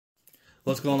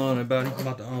What's going on, everybody? I'm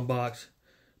about to unbox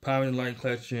Power and Light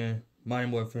Collection, Mighty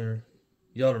Morphin,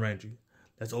 Yellow Ranger.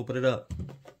 Let's open it up.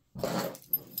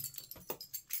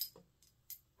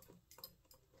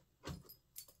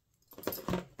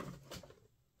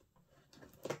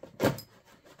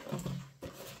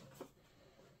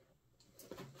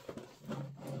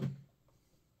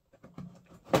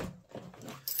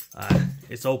 Alright,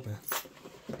 it's open.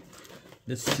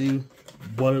 Let's see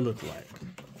what it looks like.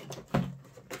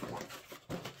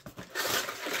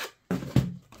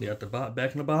 You got the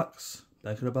back in the box.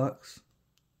 Back in the box.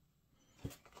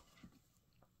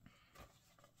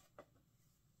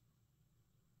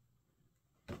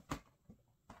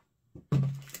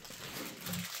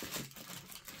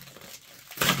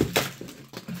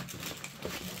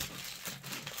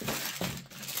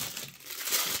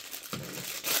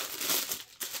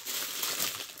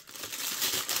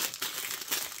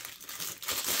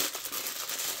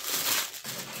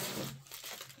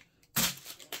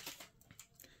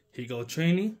 Here you go,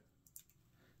 Trini.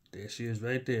 There she is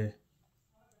right there.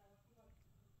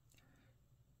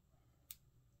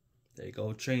 There you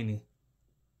go, Trini.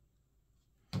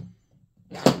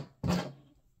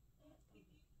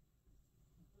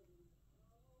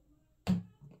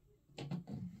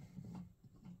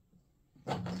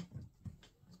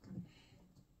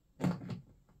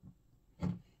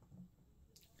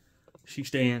 She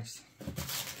stands.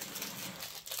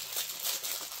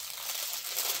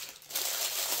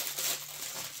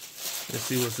 Let's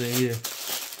see what's in here.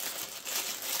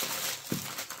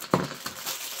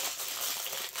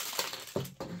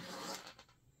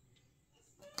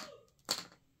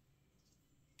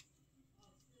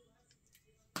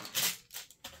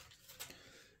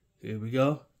 Here we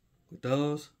go with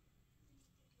those.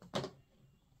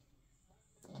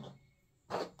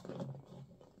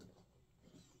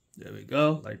 There we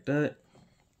go, like that.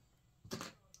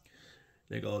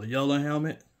 There go the yellow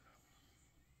helmet.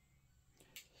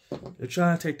 They're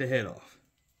trying to take the head off.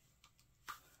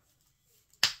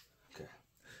 Okay.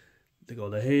 There go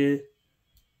the head.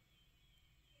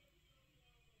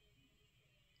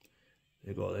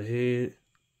 There go the head.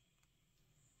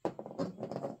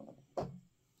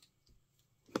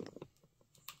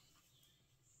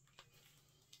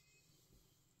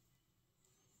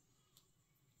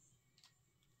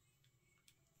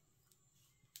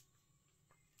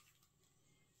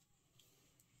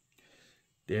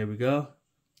 There we go.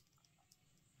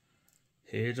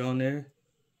 Heads on there.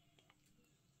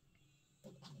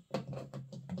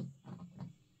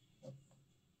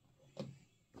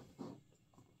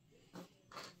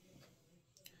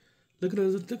 Look at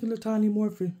the tiny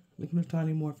Morphin. Look at the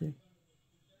tiny Morphin.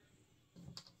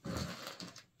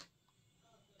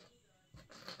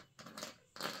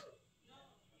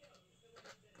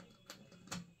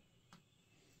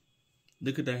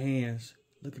 Look at the hands.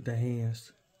 Look at the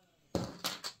hands.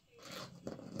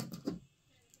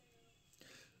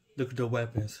 Look at the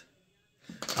weapons.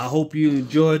 I hope you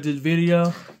enjoyed this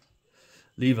video.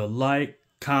 Leave a like,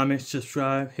 comment,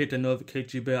 subscribe, hit the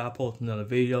notification bell. I post another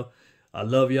video. I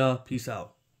love y'all. Peace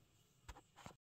out.